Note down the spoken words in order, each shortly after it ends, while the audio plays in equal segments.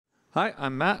Hi,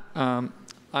 I'm Matt.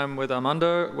 I'm with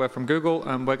Armando. We're from Google,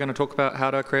 and we're going to talk about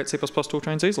how to create C++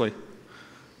 toolchains easily.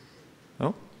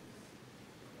 Oh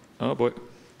boy,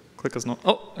 clicker's not.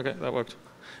 Oh, okay, that worked.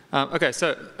 Okay,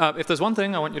 so if there's one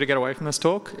thing I want you to get away from this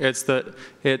talk, it's that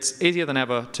it's easier than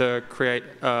ever to create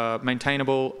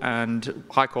maintainable and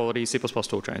high-quality C++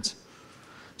 toolchains.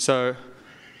 So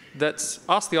let's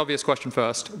ask the obvious question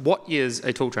first. What is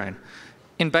a toolchain?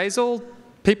 In Bazel,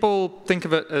 people think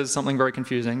of it as something very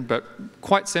confusing, but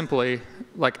quite simply,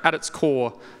 like at its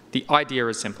core, the idea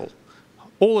is simple.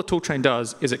 All a toolchain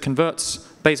does is it converts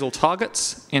Bazel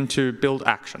targets into build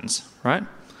actions, right?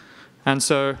 And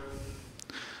so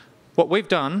what we've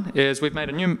done is we've made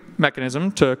a new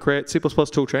mechanism to create C++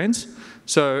 toolchains.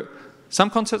 So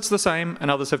some concepts are the same and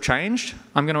others have changed.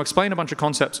 I'm going to explain a bunch of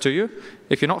concepts to you.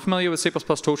 If you're not familiar with C++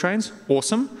 toolchains,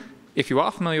 awesome. If you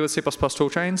are familiar with C++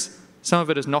 toolchains, some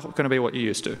of it is not going to be what you're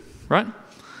used to, right?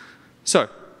 So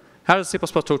how does C++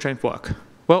 toolchain work?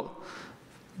 Well,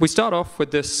 we start off with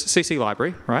this CC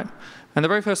library, right? And the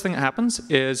very first thing that happens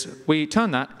is we turn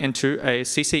that into a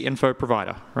CC info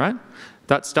provider, right?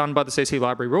 That's done by the CC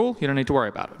library rule. You don't need to worry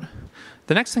about it.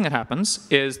 The next thing that happens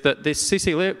is that this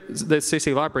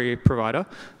CC library provider,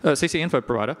 CC info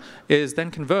provider, is then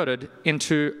converted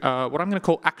into what I'm going to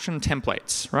call action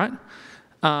templates, right?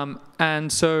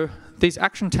 And so these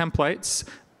action templates,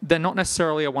 they're not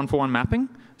necessarily a one-for-one mapping.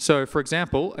 So for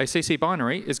example, a CC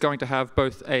binary is going to have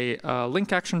both a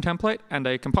link action template and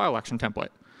a compile action template,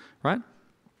 right?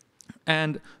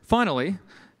 And finally,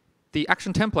 the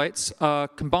action templates are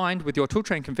combined with your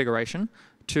toolchain configuration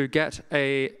to get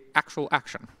an actual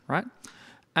action, right?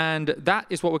 And that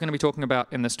is what we're going to be talking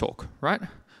about in this talk, right?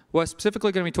 We're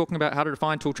specifically going to be talking about how to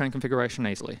define toolchain configuration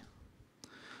easily.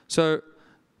 So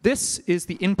this is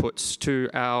the inputs to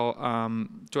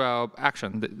our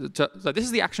action. So this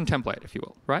is the action template, if you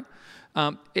will, right?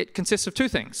 It consists of two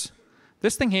things.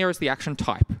 This thing here is the action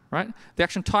type, right? The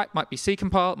action type might be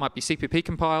ccompile, it might be cpp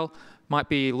compile, might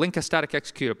be linker static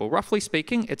executable. Roughly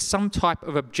speaking, it's some type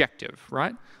of objective,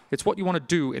 right? It's what you want to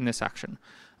do in this action.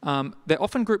 They're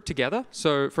often grouped together.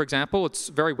 So for example, it's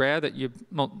very rare that you,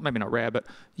 well, maybe not rare, but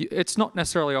it's not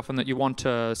necessarily often that you want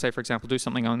to, say, for example, do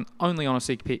something only on a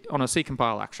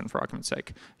ccompile action, for argument's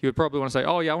sake. You would probably want to say,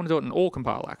 oh yeah, I want to do it in all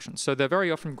compile actions. So they're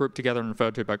very often grouped together and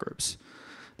referred to by groups.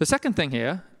 The second thing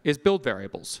here is build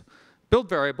variables. Build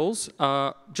variables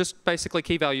are just basically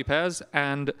key value pairs,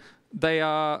 and they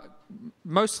are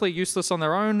mostly useless on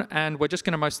their own, and we're just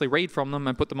going to mostly read from them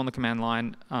and put them on the command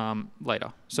line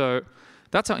later. So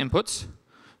that's our inputs.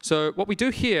 So what we do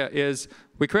here is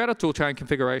we create a toolchain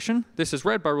configuration. This is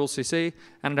read by rule CC,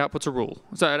 and it outputs a rule.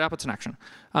 So it outputs an action.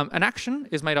 An action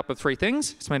is made up of three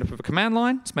things. It's made up of a command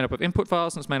line, it's made up of input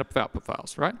files, and it's made up of output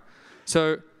files, right?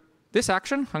 So this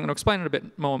action, I'm going to explain it a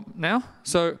bit more now.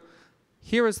 So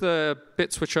here is the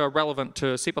bits which are relevant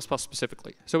to C++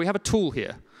 specifically. So we have a tool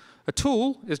here. A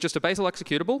tool is just a Bazel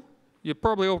executable. You're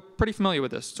probably all pretty familiar with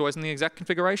this. It's always in the exact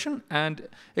configuration, and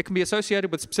it can be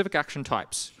associated with specific action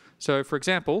types. So for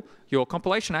example, your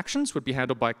compilation actions would be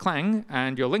handled by Clang,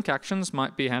 and your link actions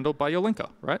might be handled by your linker,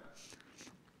 right?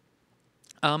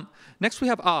 Next we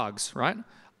have args, right?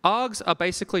 Args are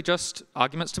basically just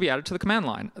arguments to be added to the command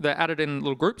line. They're added in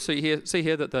little groups. So you see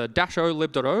here that the -o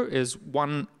lib.o is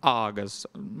one arg, as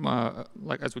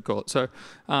we call it. So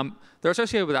they're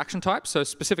associated with action types. So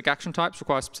specific action types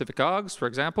require specific args. For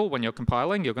example, when you're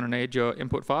compiling, you're going to need your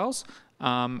input files.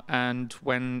 And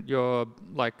when you're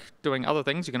doing other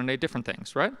things, you're going to need different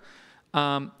things, right?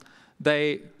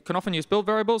 They can often use build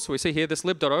variables. So we see here this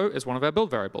lib.o is one of our build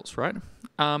variables, right?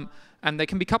 And they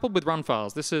can be coupled with run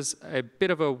files. This is a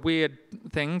bit of a weird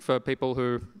thing for people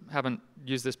who haven't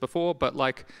used this before, but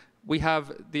we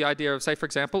have the idea of, say, for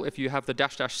example, if you have the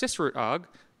 -- sysroot arg,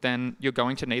 then you're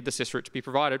going to need the sysroot to be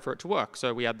provided for it to work.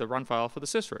 So we add the run file for the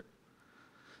sysroot.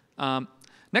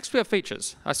 Next we have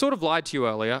features. I sort of lied to you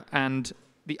earlier, and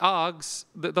the args,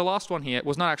 the last one here,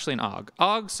 was not actually an arg.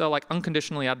 Args are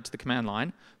unconditionally added to the command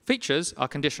line. Features are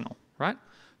conditional, right?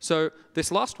 So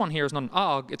this last one here is not an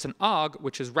arg, it's an arg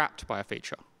which is wrapped by a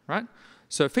feature, right?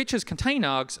 So features contain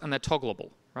args and they're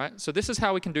toggleable, right? So this is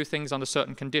how we can do things under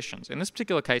certain conditions. In this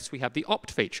particular case, we have the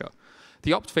opt feature.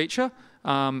 The opt feature,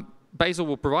 Bazel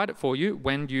will provide it for you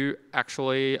when you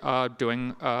actually are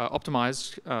doing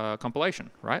optimized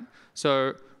compilation, right?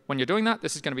 So when you're doing that,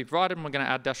 this is going to be provided, and we're going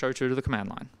to add -o2 to the command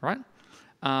line, right?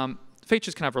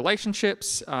 Features can have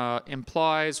relationships,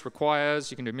 implies, requires,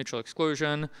 you can do mutual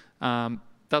exclusion.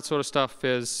 That sort of stuff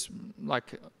is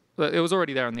it was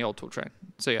already there in the old toolchain.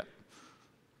 So yeah.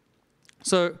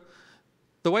 So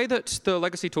the way that the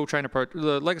legacy toolchain approach,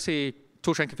 the legacy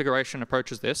toolchain configuration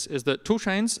approaches this is that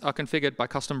toolchains are configured by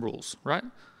custom rules, right?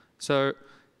 So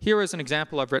here is an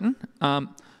example I've written.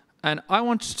 And I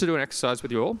want to do an exercise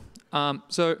with you all.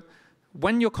 So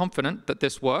when you're confident that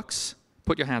this works,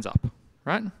 put your hands up,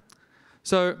 right?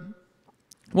 So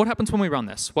what happens when we run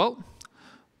this? Well,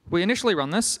 we initially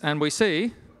run this, and we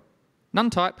see none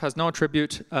type has no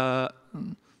attribute.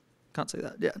 Can't say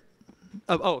that yet.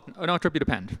 No attribute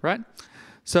append, right?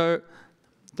 So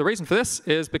the reason for this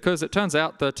is because it turns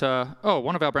out that,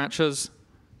 one of our branches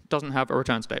doesn't have a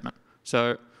return statement.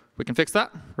 So we can fix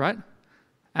that, right?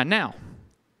 And now,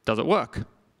 does it work?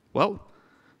 Well,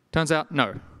 turns out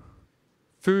no.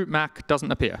 Foo mac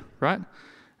doesn't appear, right?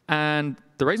 And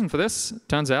the reason for this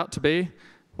turns out to be,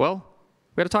 well,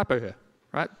 we had a typo here,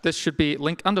 right? This should be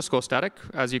link underscore static,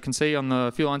 as you can see on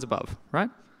the few lines above, right?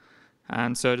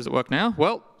 And so does it work now?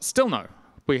 Well, still no.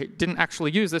 We didn't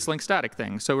actually use this link static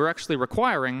thing, so we're actually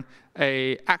requiring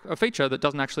a feature that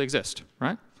doesn't actually exist,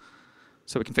 right?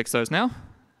 So we can fix those now.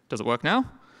 Does it work now?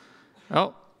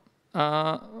 Oh,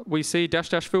 we see dash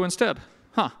dash foo instead.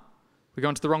 Huh, we go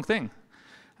into the wrong thing.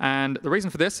 And the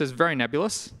reason for this is very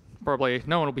nebulous. Probably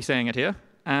no one will be saying it here.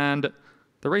 And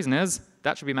the reason is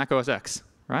that should be Mac OS X,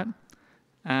 right?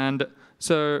 And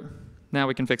so now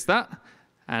we can fix that.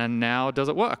 And now does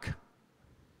it work?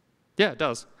 Yeah, it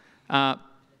does.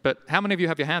 But how many of you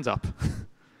have your hands up?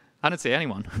 I don't see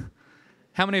anyone.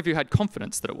 How many of you had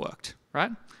confidence that it worked,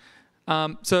 right?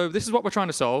 So this is what we're trying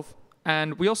to solve.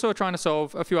 And we also are trying to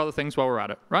solve a few other things while we're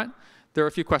at it, right? There are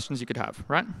a few questions you could have,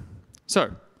 right?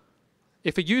 So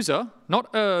if a user,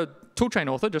 not a toolchain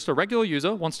author, just a regular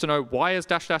user, wants to know why is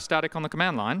dash dash static on the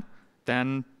command line,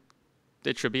 then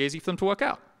it should be easy for them to work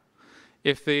out.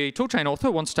 If the toolchain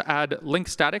author wants to add link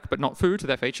static but not foo to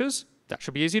their features, that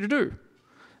should be easy to do.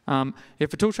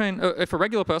 If a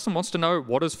regular person wants to know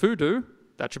what does foo do,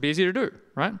 that should be easy to do,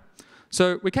 right?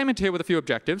 So we came into here with a few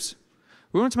objectives.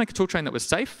 We wanted to make a toolchain that was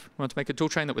safe, we wanted to make a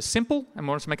toolchain that was simple, and we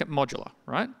wanted to make it modular,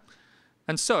 right?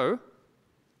 And so,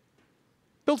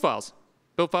 build files.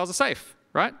 Build files are safe,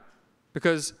 right?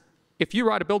 Because if you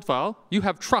write a build file, you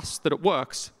have trust that it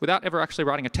works without ever actually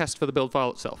writing a test for the build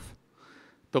file itself.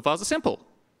 Build files are simple.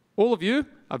 All of you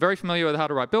are very familiar with how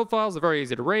to write build files. They're very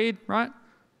easy to read, right?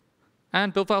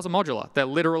 And build files are modular. They're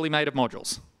literally made of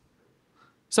modules.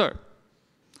 So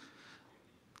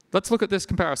let's look at this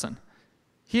comparison.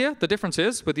 Here, the difference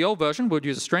is, with the old version, we'd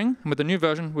use a string, and with the new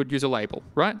version, we'd use a label,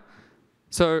 right?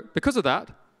 So because of that,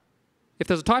 if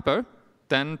there's a typo,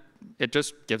 then it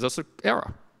just gives us an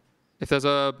error. If there's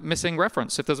a missing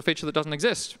reference, if there's a feature that doesn't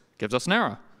exist, it gives us an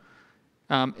error.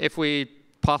 If we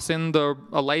pass in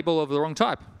a label of the wrong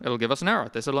type, it'll give us an error.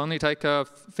 This will only take a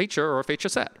feature or a feature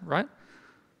set, right?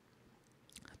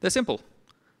 They're simple.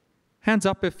 Hands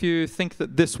up if you think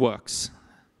that this works.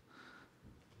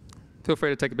 Feel free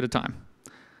to take a bit of time.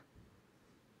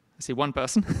 I see one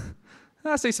person.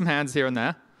 I see some hands here and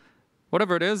there.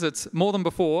 Whatever it is, it's more than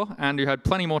before, and you had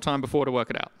plenty more time before to work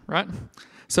it out, right?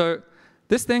 So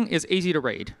this thing is easy to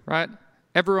read, right?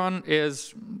 Everyone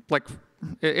is like,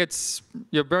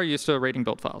 you're very used to reading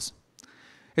build files.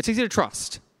 It's easy to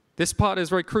trust. This part is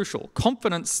very crucial.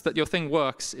 Confidence that your thing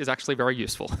works is actually very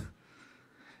useful.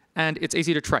 And it's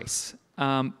easy to trace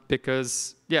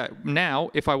because, yeah,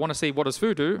 now if I want to see what does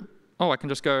foo do, I can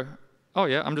just go, oh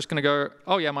yeah, I'm just going to go,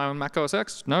 oh yeah, my Mac OS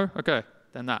X? No? Okay,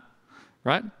 then that,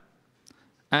 right?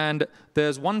 And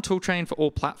there's one toolchain for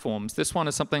all platforms. This one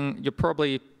is something you're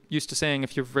probably used to seeing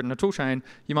if you've written a toolchain.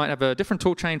 You might have a different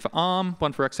toolchain for ARM,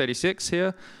 one for x86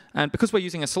 here. And because we're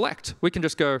using a select, we can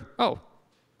just go, oh,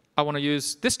 I want to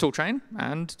use this toolchain,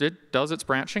 and it does its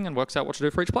branching and works out what to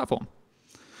do for each platform.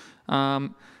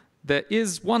 There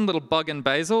is one little bug in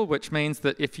Bazel, which means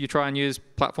that if you try and use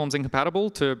platforms incompatible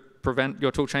to prevent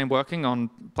your toolchain working on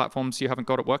platforms you haven't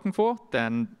got it working for,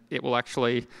 then it will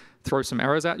actually throw some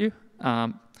errors at you.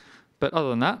 But other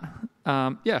than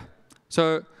that, yeah.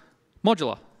 So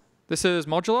modular. This is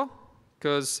modular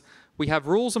because we have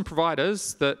rules and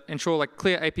providers that ensure like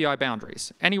clear API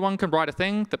boundaries. Anyone can write a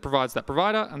thing that provides that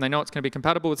provider, and they know it's going to be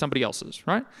compatible with somebody else's,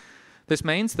 right? This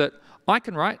means that I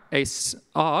can write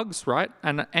args, right,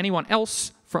 and anyone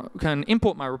else can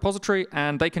import my repository,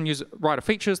 and they can write a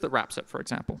features that wraps it, for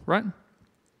example, right?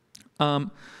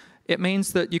 It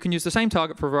means that you can use the same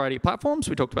target for a variety of platforms.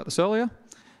 We talked about this earlier.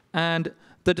 And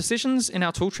the decisions in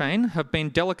our toolchain have been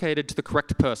delegated to the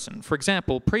correct person. For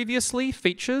example, previously,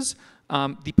 features,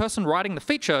 the person writing the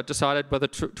feature decided whether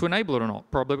to enable it or not,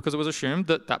 probably because it was assumed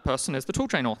that that person is the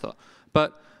toolchain author.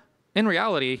 But in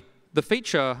reality, the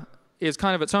feature is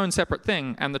kind of its own separate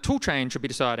thing, and the toolchain should be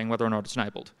deciding whether or not it's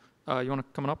enabled. You want to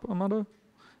come on up, Armando?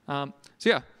 So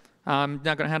yeah, I'm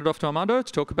now going to hand it off to Armando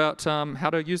to talk about how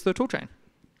to use the toolchain.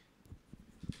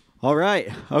 All right.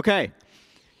 OK.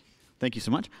 Thank you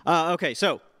so much. OK,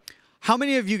 so how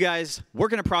many of you guys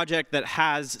work in a project that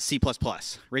has C++?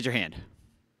 Raise your hand.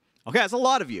 OK, that's a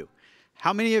lot of you.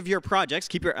 How many of your projects,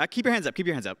 keep your hands up, keep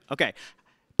your hands up. OK,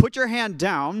 put your hand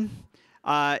down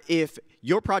if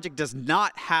your project does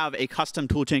not have a custom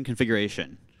toolchain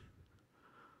configuration.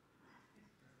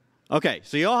 OK,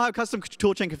 so you all have custom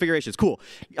toolchain configurations. Cool.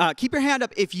 Keep your hand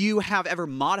up if you have ever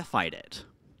modified it.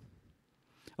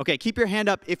 OK, keep your hand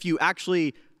up if you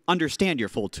actually understand your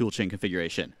full toolchain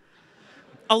configuration.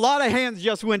 A lot of hands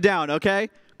just went down, OK?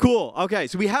 Cool. OK,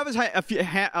 so we have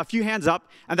a few hands up,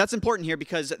 and that's important here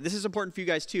because this is important for you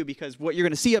guys too, because what you're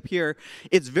going to see up here,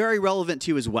 it's very relevant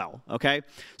to you as well. OK,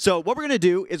 so what we're going to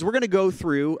do is we're going to go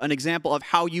through an example of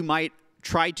how you might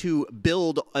try to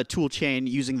build a tool chain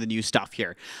using the new stuff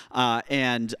here.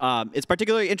 It's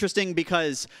particularly interesting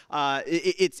because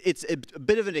it's a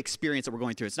bit of an experience that we're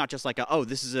going through. It's not just like, oh,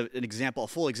 this is an example, a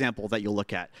full example that you'll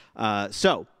look at.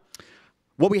 So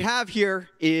what we have here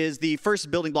is the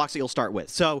first building blocks that you'll start with.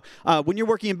 So when you're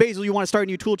working in Bazel, you want to start a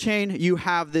new tool chain, you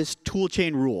have this tool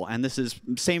chain rule. And this is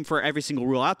same for every single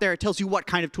rule out there. It tells you what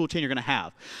kind of tool chain you're going to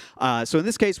have. So in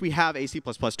this case, we have a C++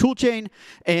 tool chain.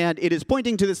 And it is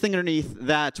pointing to this thing underneath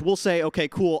that we'll say, OK,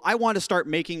 cool, I want to start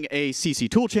making a CC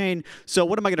tool chain. So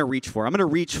what am I going to reach for? I'm going to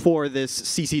reach for this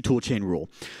CC tool chain rule.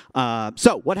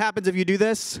 So what happens if you do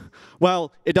this?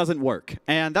 Well, it doesn't work.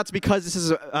 And that's because this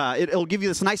is it'll give you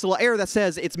this nice little error that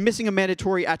says it's missing a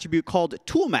mandatory attribute called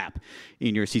toolmap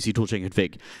in your CC toolchain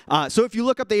config. So if you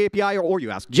look up the API or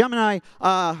you ask Gemini,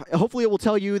 hopefully it will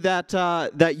tell you that,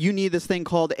 that you need this thing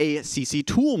called a CC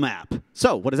toolmap.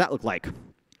 So what does that look like?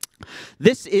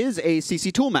 This is a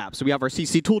CC tool map. So we have our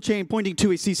CC toolchain pointing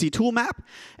to a CC tool map.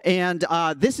 And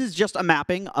this is just a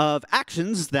mapping of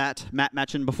actions that Matt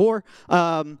mentioned before,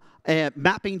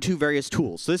 mapping to various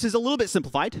tools. So this is a little bit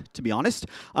simplified, to be honest,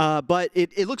 but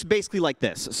it looks basically like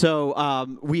this.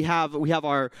 So we have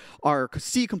our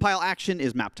C compile action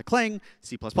is mapped to Clang,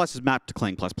 C++ is mapped to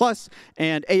Clang++,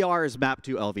 and AR is mapped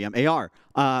to LVM AR.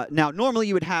 Now, normally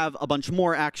you would have a bunch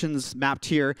more actions mapped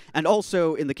here, and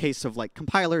also in the case of like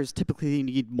compilers, typically you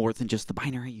need more than just the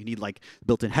binary. You need like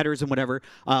built-in headers and whatever.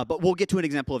 But we'll get to an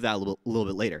example of that a little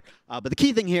bit later. But the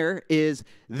key thing here is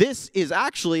this is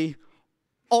actually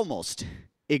almost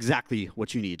exactly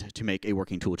what you need to make a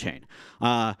working tool chain.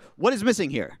 What is missing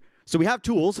here? So we have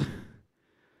tools.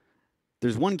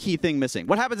 There's one key thing missing.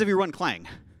 What happens if you run Clang?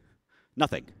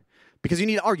 Nothing. Because you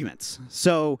need arguments.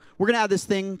 So we're going to add this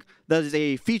thing that is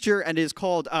a feature and is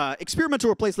called experimental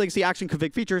replace legacy action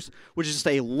config features, which is just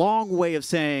a long way of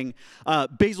saying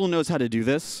Bazel knows how to do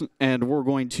this, and we're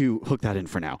going to hook that in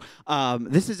for now.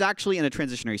 This is actually in a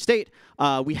transitionary state.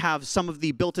 We have some of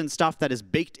the built-in stuff that is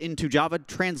baked into Java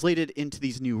translated into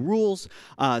these new rules.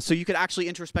 So you could actually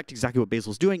introspect exactly what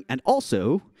Bazel's doing. And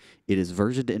also, it is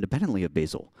versioned independently of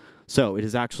Bazel. So it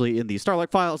is actually in the Starlark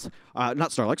files,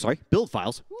 not Starlark, sorry, build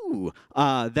files,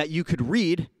 that you could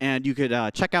read and you could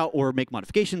check out or make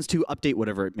modifications to update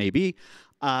whatever it may be.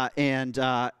 And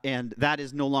that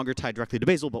is no longer tied directly to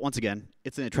Bazel, but once again,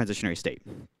 it's in a transitionary state.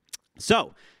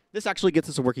 So this actually gets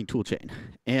us a working toolchain.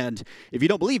 And if you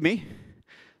don't believe me,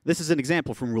 this is an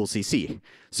example from Rule CC.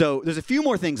 So there's a few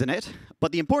more things in it,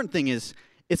 but the important thing is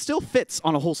it still fits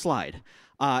on a whole slide.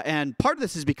 And part of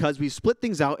this is because we've split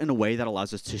things out in a way that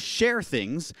allows us to share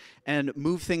things and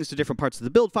move things to different parts of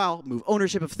the build file, move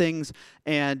ownership of things,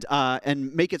 and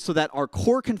make it so that our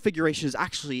core configuration is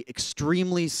actually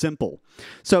extremely simple.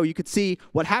 So you could see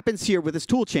what happens here with this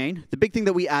toolchain. The big thing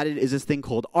that we added is this thing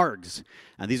called args.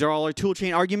 And these are all our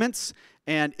toolchain arguments.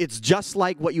 And it's just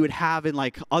like what you would have in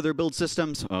like other build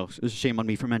systems. Oh, shame on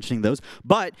me for mentioning those.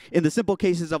 But in the simple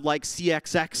cases of like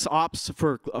CXX ops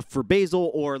for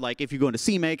Bazel, or like if you go into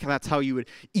CMake, that's how you would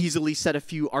easily set a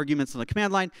few arguments on the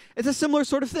command line. It's a similar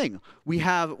sort of thing. We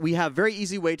have very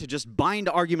easy way to just bind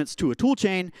arguments to a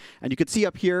toolchain. And you can see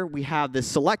up here we have this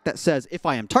select that says if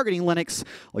I am targeting Linux,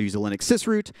 I'll use a Linux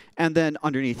sysroot. And then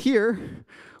underneath here,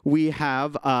 we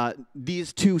have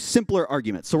these two simpler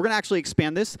arguments. So we're going to actually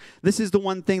expand this. This is the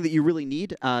one thing that you really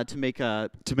need to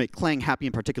make Clang happy,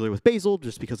 in particular with Bazel,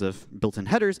 just because of built-in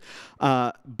headers.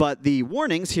 But the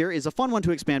warnings here is a fun one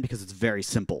to expand because it's very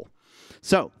simple.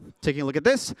 So taking a look at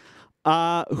this,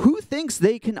 who thinks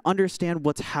they can understand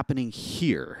what's happening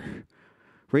here?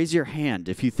 Raise your hand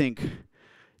if you think,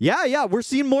 yeah, we're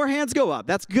seeing more hands go up.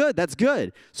 That's good, that's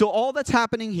good. So all that's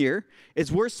happening here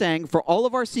is we're saying for all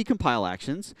of our C compile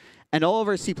actions and all of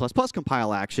our C++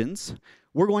 compile actions,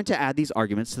 we're going to add these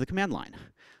arguments to the command line.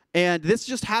 And this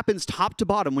just happens top to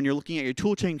bottom when you're looking at your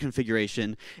toolchain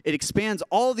configuration. It expands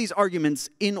all these arguments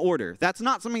in order. That's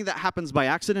not something that happens by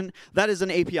accident. That is an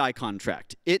API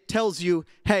contract. It tells you,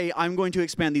 hey, I'm going to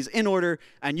expand these in order,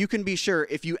 and you can be sure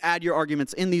if you add your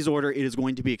arguments in these order, it is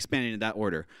going to be expanded in that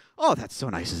order. Oh, that's so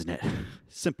nice, isn't it?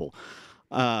 Simple.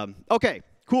 OK.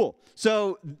 Cool.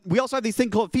 So we also have these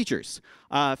things called features.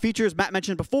 Features, Matt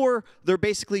mentioned before, they're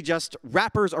basically just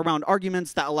wrappers around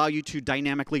arguments that allow you to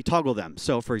dynamically toggle them.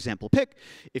 So for example, pick,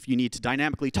 if you need to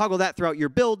dynamically toggle that throughout your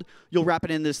build, you'll wrap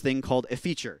it in this thing called a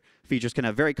feature. Features can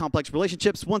have very complex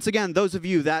relationships. Once again, those of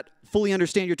you that fully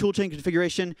understand your toolchain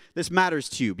configuration, this matters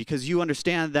to you because you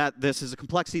understand that this is a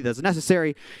complexity that's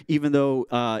necessary, even though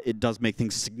it does make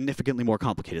things significantly more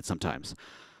complicated sometimes.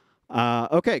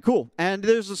 OK, cool. And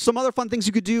there's some other fun things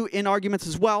you could do in arguments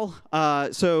as well.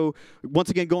 So once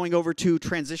again, going over to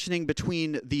transitioning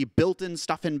between the built-in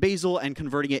stuff in Bazel and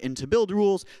converting it into build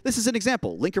rules. This is an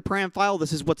example. Linker param file.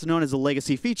 This is what's known as a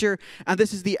legacy feature. And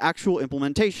this is the actual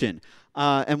implementation.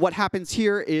 And what happens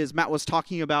here is Matt was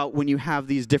talking about when you have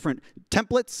these different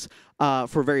templates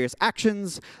for various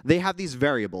actions, they have these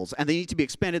variables. And they need to be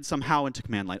expanded somehow into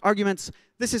command line arguments.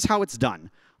 This is how it's done.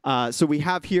 So we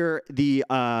have here the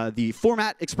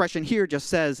format expression here just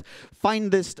says,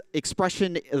 find this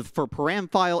expression for param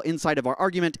file inside of our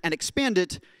argument and expand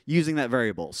it using that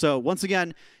variable. So once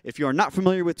again, if you are not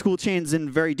familiar with toolchains in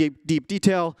very deep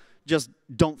detail, just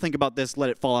don't think about this. Let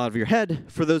it fall out of your head.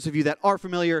 For those of you that are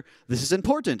familiar, this is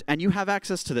important, and you have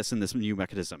access to this in this new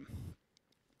mechanism.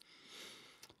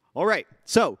 All right,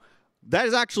 so that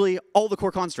is actually all the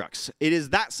core constructs. It is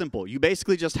that simple. You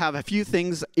basically just have a few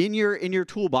things in your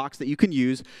toolbox that you can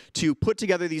use to put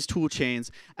together these tool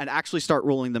chains and actually start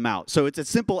rolling them out. So it's as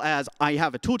simple as I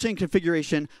have a toolchain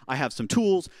configuration, I have some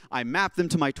tools, I map them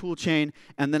to my toolchain,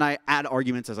 and then I add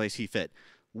arguments as I see fit.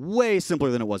 Way simpler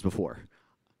than it was before.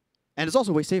 And it's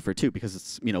also way safer too, because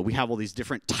it's, we have all these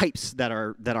different types that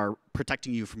are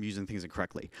protecting you from using things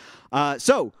incorrectly.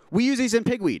 So we use these in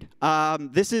Pigweed.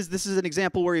 This is an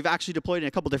example where we've actually deployed it in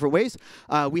a couple different ways.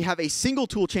 We have a single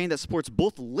tool chain that supports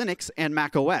both Linux and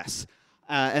Mac OS.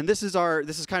 And this is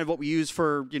kind of what we use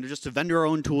for just to vendor our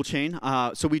own tool chain.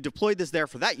 So we deployed this there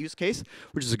for that use case,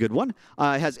 which is a good one.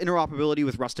 It has interoperability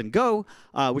with Rust and Go,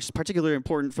 which is particularly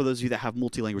important for those of you that have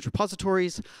multi-language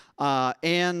repositories.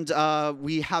 And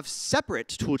we have separate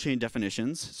tool chain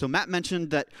definitions. So Matt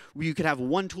mentioned that you could have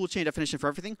one tool chain definition for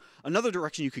everything. Another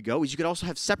direction you could go is you could also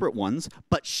have separate ones,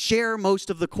 but share most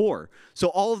of the core. So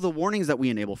all of the warnings that we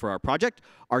enable for our project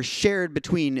are shared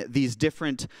between these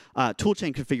different tool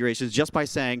chain configurations just by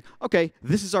saying, OK,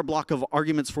 this is our block of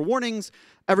arguments for warnings.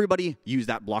 Everybody use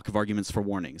that block of arguments for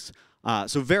warnings.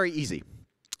 So very easy.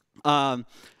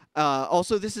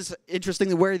 Also, this is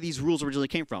interesting where these rules originally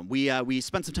came from. We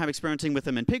spent some time experimenting with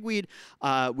them in Pigweed.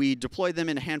 We deployed them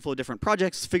in a handful of different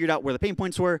projects, figured out where the pain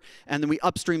points were, and then we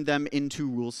upstreamed them into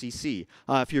Rule CC.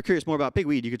 If you're curious more about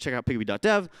Pigweed, you can check out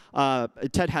pigweed.dev.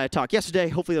 Ted had a talk yesterday.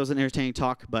 Hopefully that was an entertaining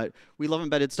talk, but we love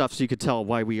embedded stuff, so you could tell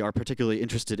why we are particularly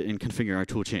interested in configuring our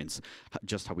tool chains,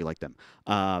 just how we like them.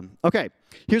 OK,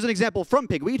 here's an example from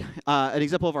Pigweed, an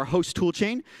example of our host tool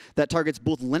chain that targets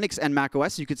both Linux and Mac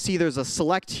OS. You can see there's a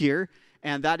select here,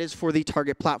 and that is for the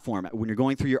target platform. When you're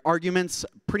going through your arguments,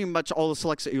 pretty much all the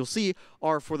selects that you'll see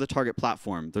are for the target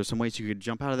platform. There's some ways you could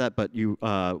jump out of that, but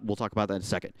we'll talk about that in a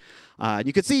second.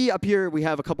 You can see up here we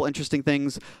have a couple interesting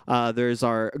things. There's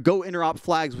our Go interop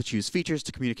flags, which use features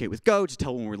to communicate with Go to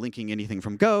tell when we're linking anything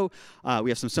from Go. We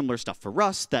have some similar stuff for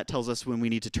Rust that tells us when we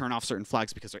need to turn off certain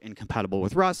flags because they're incompatible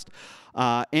with Rust.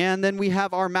 And then we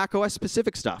have our macOS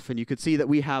specific stuff. And you can see that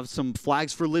we have some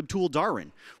flags for libtool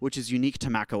Darwin, which is unique to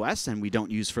macOS and we don't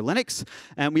use for Linux.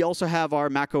 And we also have our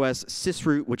macOS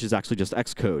sysroot, which is actually just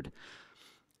Xcode.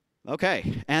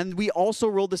 OK, and we also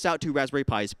rolled this out to Raspberry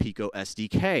Pi's Pico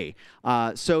SDK.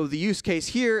 So the use case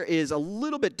here is a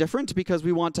little bit different because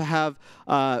we want to have,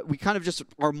 we kind of just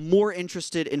are more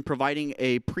interested in providing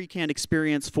a pre-canned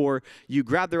experience for you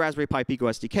grab the Raspberry Pi Pico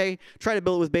SDK, try to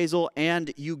build it with Bazel,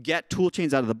 and you get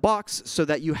toolchains out of the box so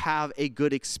that you have a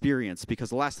good experience. Because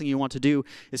the last thing you want to do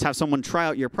is have someone try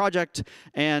out your project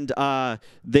and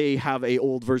they have an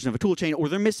old version of a toolchain or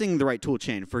they're missing the right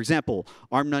toolchain. For example,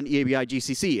 ARM none EABI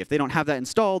GCC. If they don't have that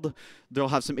installed, they'll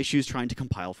have some issues trying to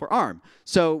compile for ARM.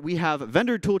 So we have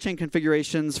vendor toolchain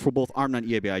configurations for both ARM none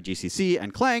EABI GCC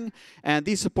and Clang, and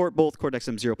these support both Cortex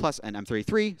M0 Plus and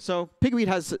M33. So Pigweed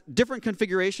has different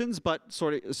configurations, but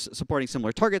sort of supporting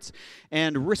similar targets,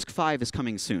 and RISC-V is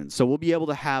coming soon. So we'll be able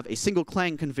to have a single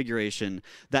Clang configuration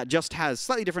that just has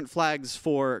slightly different flags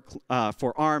for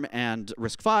ARM and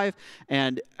RISC-V,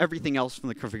 and everything else from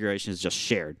the configuration is just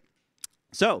shared.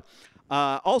 So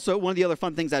also, one of the other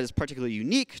fun things that is particularly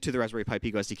unique to the Raspberry Pi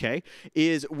Pico SDK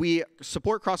is we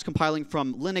support cross-compiling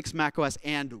from Linux, macOS,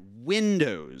 and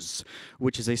Windows,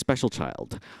 which is a special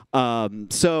child.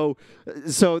 So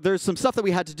there's some stuff that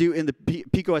we had to do in the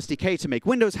Pico SDK to make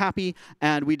Windows happy,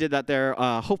 and we did that there.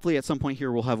 Hopefully, at some point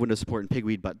here, we'll have Windows support in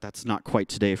Pigweed, but that's not quite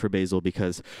today for Bazel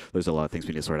because there's a lot of things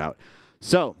we need to sort out.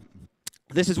 So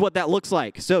this is what that looks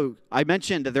like. So I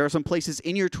mentioned that there are some places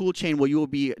in your toolchain where you will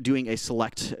be doing a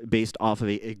select based off of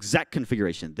a exec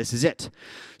configuration. This is it.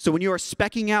 So when you are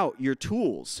speccing out your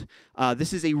tools,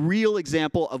 this is a real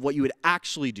example of what you would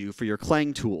actually do for your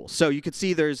Clang tool. So you can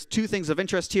see there's two things of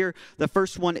interest here. The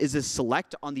first one is a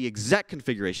select on the exec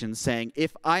configuration saying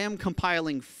if I am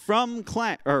compiling from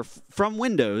Clang or from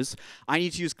Windows, I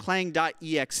need to use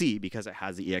clang.exe because it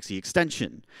has the exe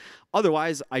extension.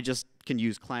 Otherwise, I just can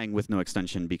use Clang with no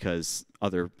extension because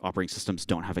other operating systems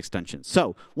don't have extensions.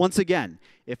 So once again,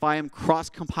 if I am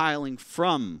cross-compiling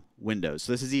from Windows,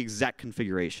 so this is the exec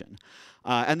configuration.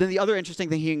 And then the other interesting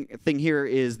thing here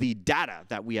is the data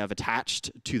that we have attached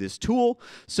to this tool.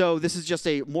 So this is just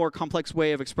a more complex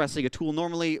way of expressing a tool.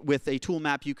 Normally, with a tool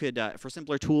map, you could, for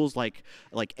simpler tools like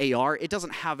AR, it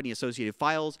doesn't have any associated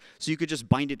files, so you could just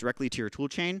bind it directly to your tool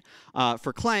chain.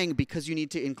 For Clang, because you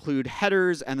need to include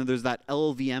headers, and then there's that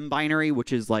LLVM binary,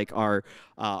 which is like our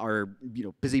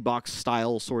BusyBox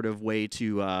style sort of way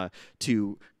to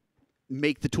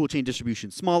make the toolchain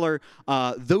distribution smaller.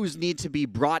 Those need to be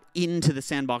brought into the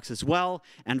sandbox as well.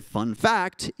 And fun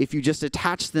fact, if you just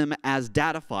attach them as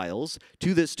data files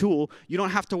to this tool, you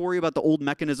don't have to worry about the old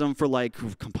mechanism for like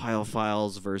compile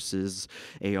files versus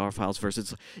AR files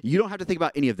versus, you don't have to think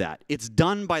about any of that. It's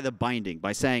done by the binding,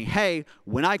 by saying, hey,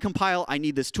 when I compile, I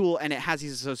need this tool, and it has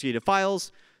these associated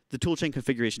files. The toolchain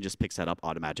configuration just picks that up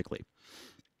automatically.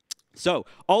 So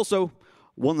also,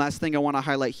 one last thing I want to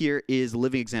highlight here is the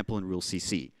living example in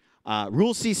RuleCC.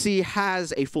 RuleCC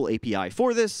has a full API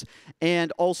for this,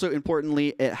 and also importantly,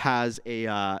 it has a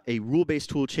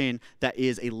rule-based toolchain that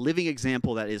is a living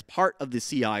example that is part of the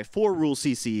CI for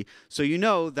RuleCC. So you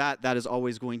know that that is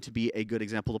always going to be a good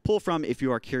example to pull from if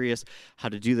you are curious how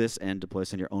to do this and deploy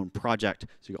this in your own project.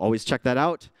 So you always check that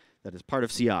out. That is part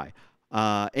of CI.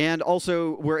 And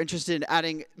also, we're interested in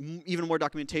adding even more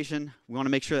documentation. We want to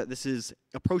make sure that this is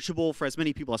approachable for as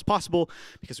many people as possible,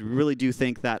 because we really do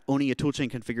think that owning a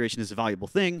toolchain configuration is a valuable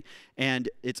thing, and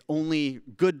it's only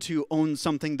good to own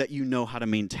something that you know how to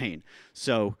maintain.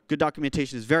 So good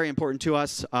documentation is very important to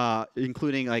us,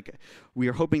 including, like, we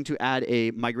are hoping to add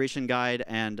a migration guide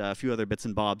and a few other bits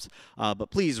and bobs.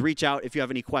 But please reach out if you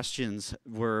have any questions.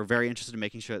 We're very interested in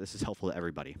making sure that this is helpful to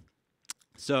everybody.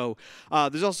 So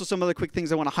there's also some other quick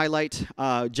things I want to highlight.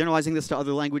 Generalizing this to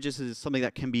other languages is something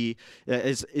that can be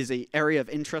is an area of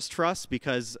interest for us,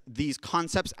 because these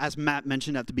concepts, as Matt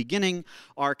mentioned at the beginning,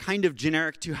 are kind of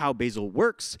generic to how Bazel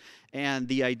works, and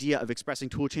the idea of expressing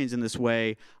toolchains in this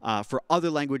way for other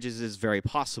languages is very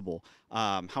possible.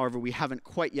 However, we haven't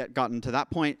quite yet gotten to that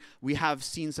point. We have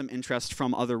seen some interest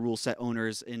from other rule set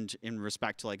owners in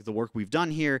respect to like the work we've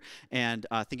done here, and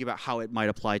thinking about how it might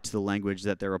apply to the language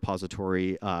that their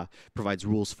repository provides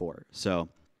rules for. So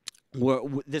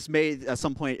this may at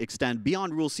some point extend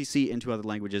beyond RuleCC into other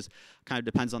languages. Kind of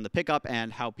depends on the pickup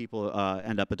and how people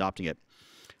end up adopting it.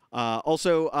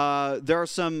 Also, there are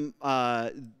some,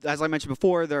 as I mentioned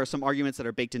before, there are some arguments that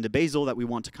are baked into Bazel that we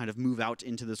want to kind of move out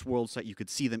into this world so that you could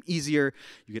see them easier.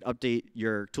 You could update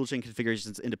your toolchain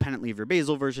configurations independently of your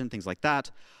Bazel version, things like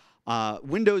that.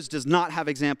 Windows does not have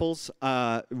examples.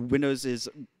 Windows is,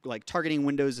 like, targeting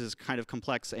Windows is kind of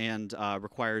complex and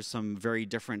requires some very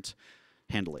different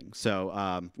handling.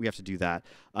 So we have to do that.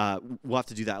 We'll have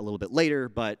to do that a little bit later,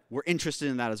 but we're interested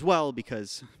in that as well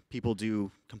because people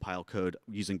do compile code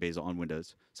using Bazel on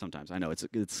Windows sometimes. I know it's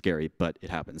scary, but it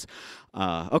happens.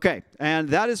 Okay, and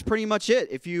that is pretty much it.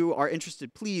 If you are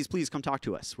interested, please come talk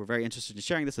to us. We're very interested in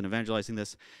sharing this and evangelizing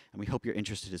this, and we hope you're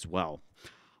interested as well.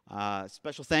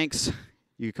 Special thanks.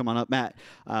 You come on up, Matt.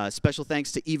 Special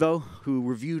thanks to Ivo, who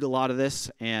reviewed a lot of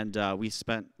this, and we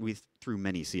threw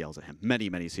many CLs at him, many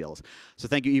CLs. So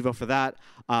thank you, Ivo, for that.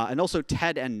 And also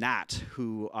Ted and Nat,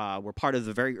 who were part of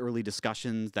the very early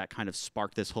discussions that kind of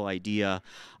sparked this whole idea,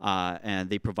 and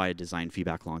they provided design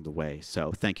feedback along the way.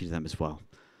 So thank you to them as well.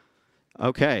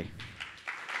 Okay.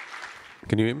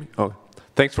 Can you hear me? Oh,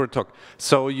 thanks for the talk.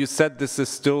 So you said this is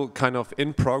still kind of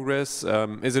in progress.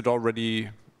 Is it already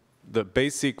the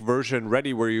basic version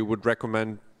ready where you would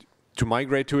recommend to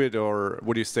migrate to it, or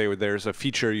would you say there's a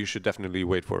feature you should definitely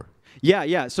wait for?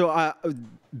 Yeah. So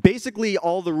basically,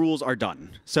 all the rules are done.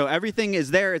 So everything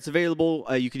is there. It's available.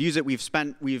 You could use it. We've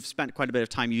spent quite a bit of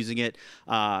time using it.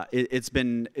 It's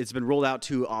been rolled out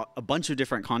to a bunch of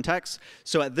different contexts.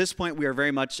 So at this point, we are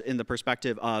very much in the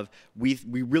perspective of we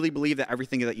really believe that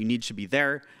everything that you need should be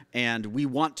there, and we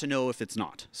want to know if it's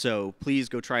not. So please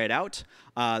go try it out.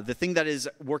 The thing that is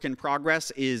work in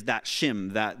progress is that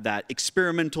shim, that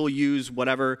experimental use,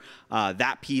 whatever.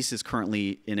 That piece is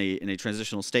currently in a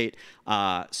transitional state.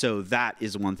 So that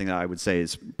is one thing that I would say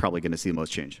is probably going to see the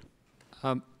most change.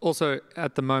 Also,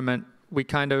 at the moment, we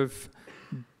kind of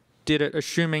did it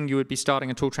assuming you would be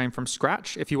starting a toolchain from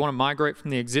scratch. If you want to migrate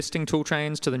from the existing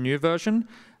toolchains to the new version,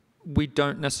 we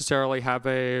don't necessarily have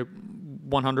a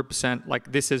 100%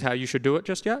 like this is how you should do it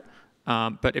just yet.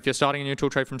 But if you're starting a new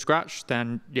toolchain from scratch,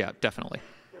 then yeah, definitely.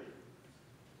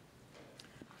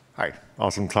 Hi,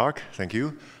 awesome talk, thank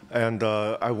you. And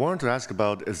I wanted to ask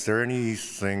about, is there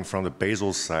anything from the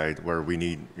Bazel side where we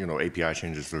need, API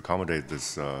changes to accommodate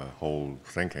this whole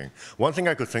thinking? One thing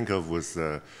I could think of was,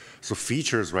 so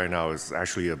features right now is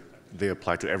actually, they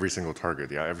apply to every single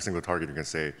target. Yeah, every single target you can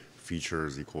say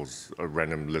features equals a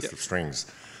random list of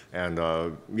strings. And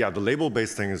yeah, the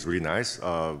label-based thing is really nice.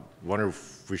 Wonder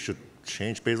if we should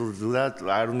change Bazel to do that?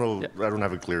 I don't know, I don't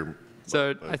have a clear...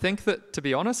 So I think that, to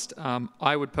be honest,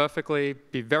 I would perfectly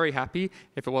be very happy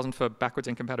if it wasn't for backwards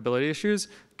incompatibility issues,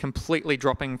 completely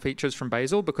dropping features from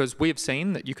Bazel, because we've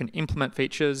seen that you can implement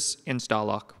features in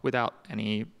Starlock without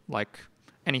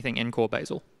anything in core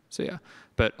Bazel. So yeah,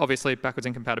 but obviously backwards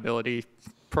incompatibility,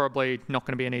 probably not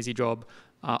going to be an easy job.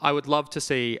 I would love to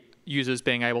see users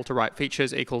being able to write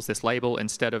features equals this label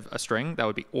instead of a string. That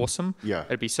would be awesome. Yeah.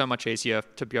 It'd be so much easier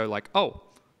to go like, oh,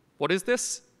 what is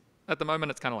this? At the moment,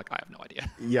 it's kind of like, I have no idea.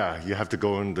 Yeah, you have to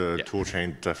go in the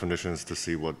toolchain definitions to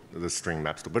see what the string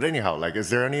maps to. But anyhow, like, is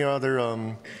there any other,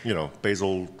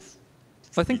 Bazel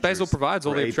I think Bazel provides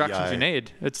all the abstractions API? you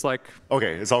need. It's like...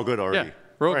 Okay, it's all good already. Yeah,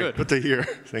 we're all good. Good to hear.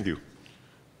 Thank you.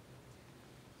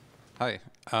 Hi.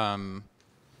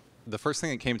 The first thing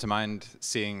that came to mind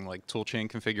seeing like toolchain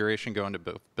configuration go into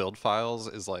build files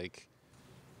is like,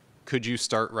 could you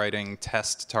start writing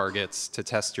test targets to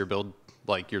test your build,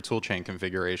 like your toolchain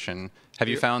configuration? Have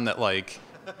you found that like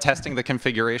testing the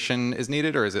configuration is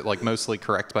needed, or is it like mostly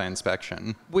correct by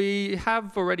inspection? We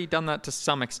have already done that to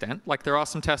some extent. Like there are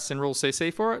some tests in rule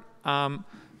CC for it.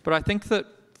 But I think that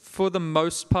for the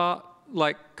most part,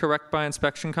 like correct by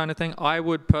inspection kind of thing, I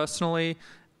would personally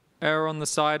err on the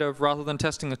side of, rather than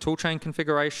testing the toolchain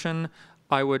configuration,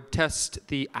 I would test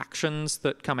the actions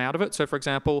that come out of it. So for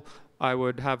example, I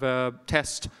would have a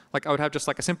test, like I would have just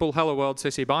like a simple hello world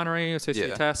CC binary,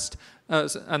 CC test,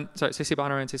 CC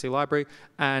binary and CC library,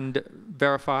 and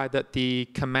verify that the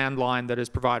command line that is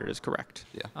provided is correct.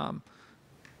 Yeah.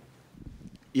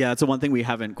 Yeah, it's the one thing we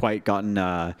haven't quite gotten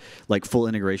like full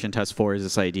integration test for, is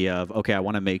this idea of, okay, I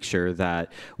want to make sure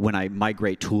that when I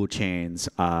migrate tool chains,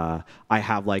 I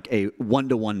have like a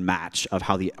one-to-one match of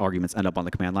how the arguments end up on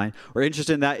the command line. We're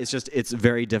interested in that. It's just, it's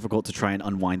very difficult to try and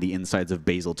unwind the insides of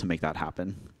Bazel to make that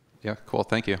happen. Yeah, cool,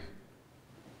 thank you.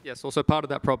 Yes, also part of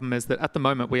that problem is that at the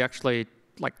moment we actually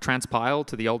like transpile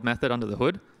to the old method under the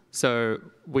hood. So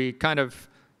we kind of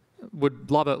would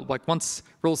love it, like once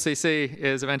rule CC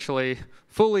is eventually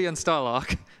fully in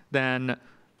Starlock, then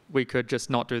we could just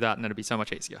not do that and it'd be so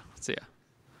much easier. So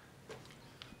yeah.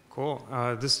 Cool.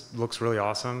 This looks really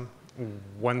awesome.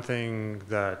 One thing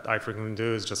that I frequently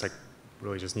do is just like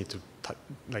really just need to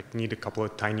need a couple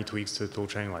of tiny tweaks to the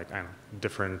toolchain, like I don't know,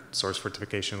 different source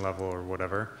fortification level or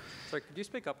whatever. Sorry, could you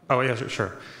speak up? Oh yeah,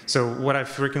 sure. So what I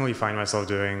frequently find myself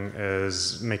doing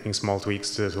is making small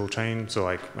tweaks to the toolchain. So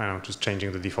like, I don't know, just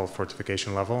changing the default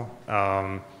fortification level.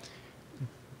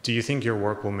 Do you think your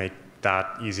work will make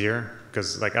that easier?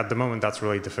 Because like at the moment, that's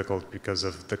really difficult because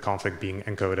of the config being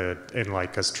encoded in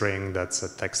like a string that's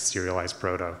a text serialized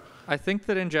proto. I think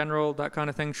that in general, that kind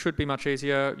of thing should be much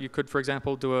easier. You could, for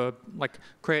example, do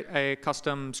create a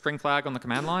custom string flag on the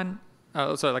command line.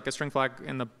 So like a string flag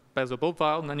in the Bazel build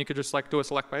file, and then you could just like do a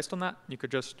select based on that. You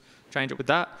could just change it with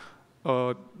that.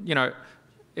 Or,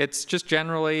 it's just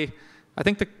generally, I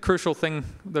think the crucial thing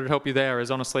that would help you there is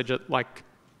honestly just like,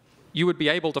 you would be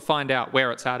able to find out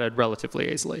where it's added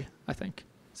relatively easily, I think.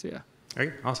 So yeah.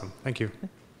 Okay, awesome, thank you.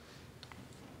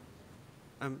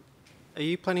 Are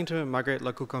you planning to migrate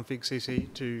local config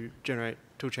CC to generate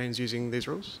toolchains using these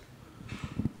rules?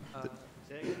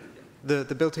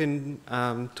 The built-in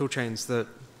toolchains that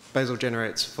Bazel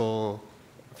generates for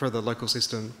the local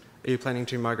system, are you planning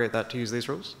to migrate that to use these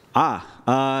rules?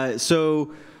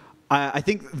 So I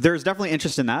think there's definitely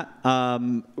interest in that.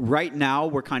 Right now,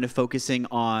 we're kind of focusing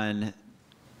on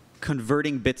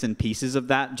converting bits and pieces of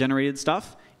that generated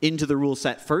stuff into the rule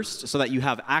set first so that you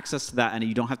have access to that and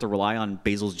you don't have to rely on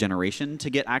Bazel's generation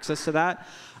to get access to that.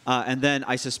 And then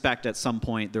I suspect at some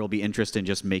point there will be interest in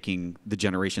just making the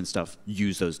generation stuff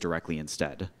use those directly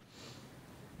instead.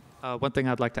 One thing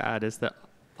I'd like to add is that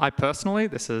I personally,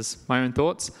 this is my own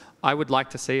thoughts, I would like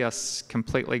to see us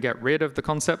completely get rid of the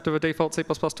concept of a default C++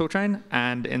 toolchain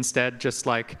and instead just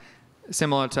like,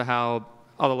 similar to how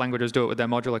other languages do it with their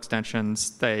module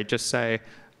extensions, they just say,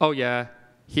 oh yeah,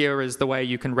 here is the way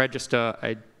you can register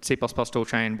a C++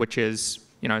 toolchain, which is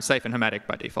safe and hermetic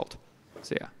by default.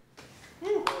 So yeah.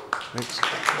 Thanks.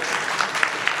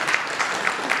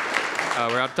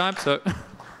 We're out of time, so.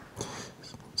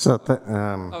 So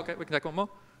okay, we can take one more.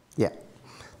 yeah.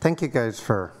 Thank you guys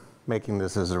for making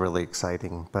this as really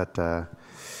exciting. But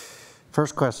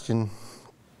first question,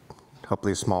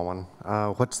 hopefully a small one.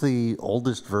 What's the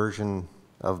oldest version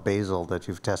of Bazel that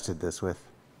you've tested this with?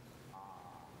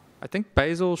 I think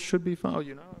Bazel should be fine. Oh,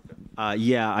 you know? Okay.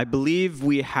 Yeah, I believe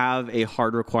we have a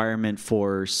hard requirement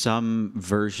for some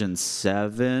version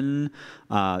 7.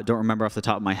 Don't remember off the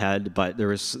top of my head, but there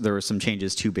were some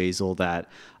changes to Bazel that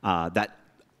that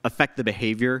affect the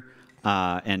behavior.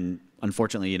 And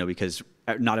unfortunately, because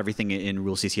not everything in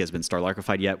RuleCC has been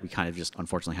star-larkified yet, we kind of just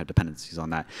unfortunately have dependencies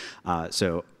on that.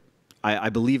 So I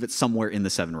believe it's somewhere in the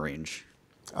 7 range.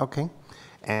 Okay.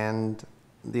 And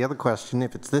the other question,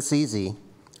 if it's this easy,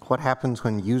 what happens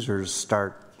when users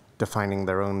start defining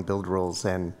their own build rules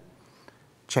and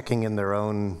checking in their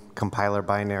own compiler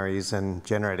binaries and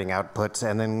generating outputs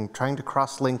and then trying to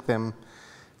cross-link them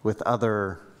with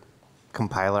other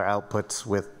compiler outputs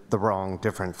with the wrong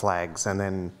different flags, and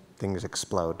then things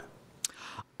explode?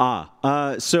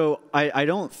 So I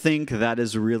don't think that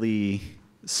is really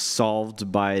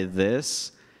solved by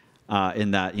this,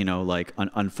 in that,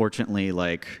 unfortunately,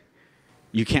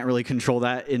 you can't really control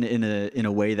that in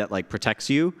a way that protects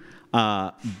you.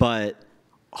 But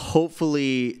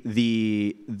hopefully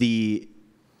the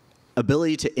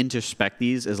ability to introspect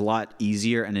these is a lot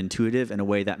easier and intuitive in a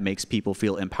way that makes people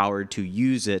feel empowered to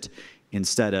use it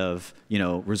instead of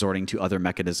resorting to other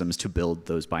mechanisms to build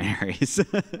those binaries.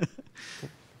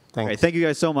 Thanks. All right, thank you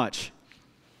guys so much.